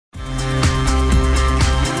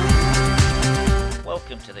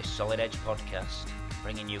Welcome to this Solid Edge podcast,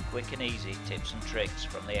 bringing you quick and easy tips and tricks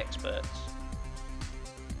from the experts.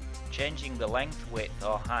 Changing the length, width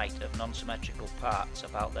or height of non-symmetrical parts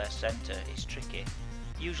about their centre is tricky,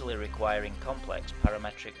 usually requiring complex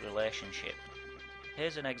parametric relationship.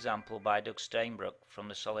 Here's an example by Doug Steinbrook from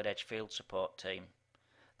the Solid Edge Field Support team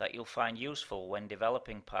that you'll find useful when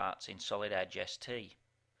developing parts in Solid Edge ST.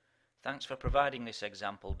 Thanks for providing this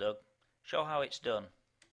example, Doug. Show how it's done.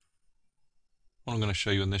 What I'm going to show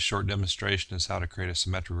you in this short demonstration is how to create a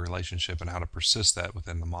symmetry relationship and how to persist that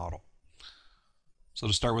within the model. So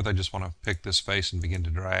to start with, I just want to pick this face and begin to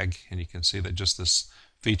drag, and you can see that just this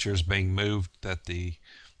feature is being moved, that the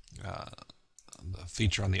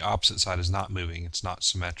feature on the opposite side is not moving, it's not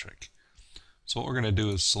symmetric. So what we're going to do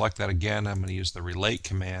is select that again. I'm going to use the relate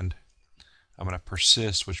command. I'm going to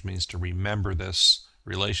persist, which means to remember this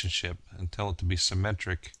relationship and tell it to be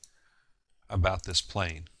symmetric about this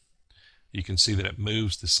plane. You can see that it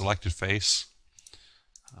moves the selected face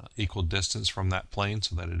equal distance from that plane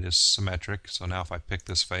so that it is symmetric. So now if I pick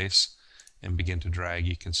this face and begin to drag,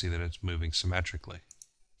 you can see that it's moving symmetrically.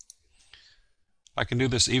 I can do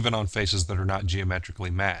this even on faces that are not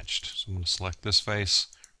geometrically matched. So I'm going to select this face,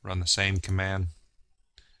 run the same command.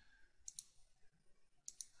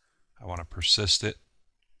 I want to persist it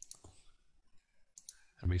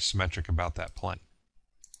and be symmetric about that plane.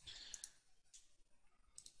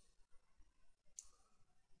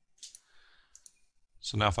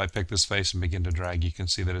 So now if I pick this face and begin to drag, you can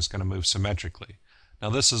see that it's going to move symmetrically. Now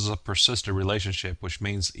this is a persistent relationship, which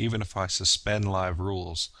means even if I suspend live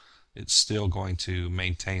rules, it's still going to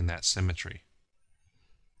maintain that symmetry.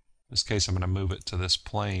 In this case, I'm going to move it to this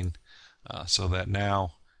plane so that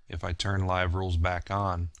now if I turn live rules back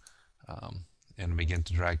on and begin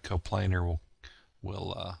to drag, coplanar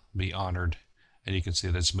will be honored, and you can see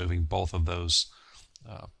that it's moving both of those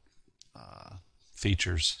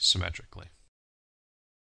features symmetrically.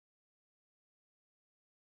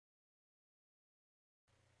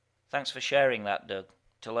 Thanks for sharing that, Doug.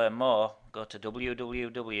 To learn more, go to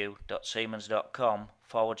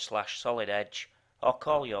www.siemens.com/solid edge or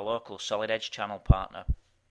call your local Solid Edge channel partner.